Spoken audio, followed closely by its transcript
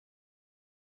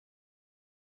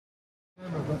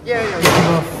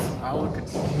Yeah. I'll look at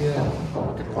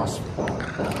Wasp.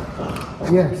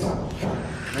 Yes.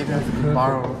 Maybe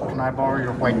can I borrow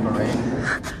your white beret?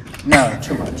 No,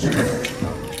 too much.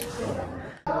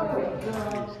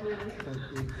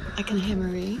 I can hear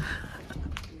Marie.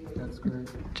 That's great.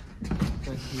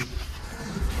 Thank you.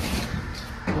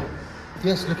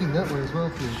 Yes, looking that way as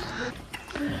well,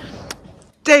 please.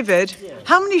 David,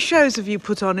 how many shows have you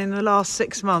put on in the last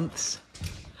 6 months?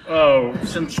 Oh,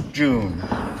 since June.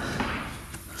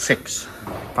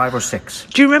 5 or 6.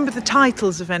 Do you remember the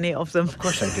titles of any of them? Of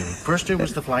course I do. First it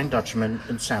was The Flying Dutchman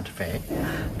in Santa Fe.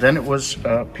 Then it was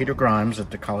Peter Grimes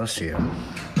at the Coliseum.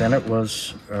 Then it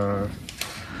was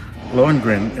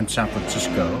Lohengrin in San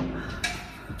Francisco.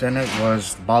 Then it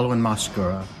was Balo and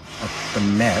Mascara at the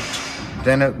Met.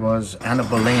 Then it was Anna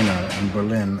Bolena in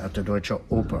Berlin at the Deutsche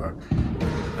Oper.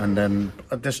 And then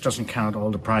this doesn't count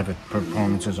all the private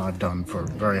performances I've done for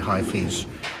very high fees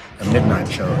and midnight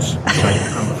shows.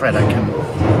 I'm afraid I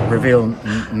can reveal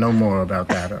no more about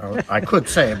that. I could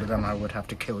say, but then I would have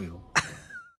to kill you.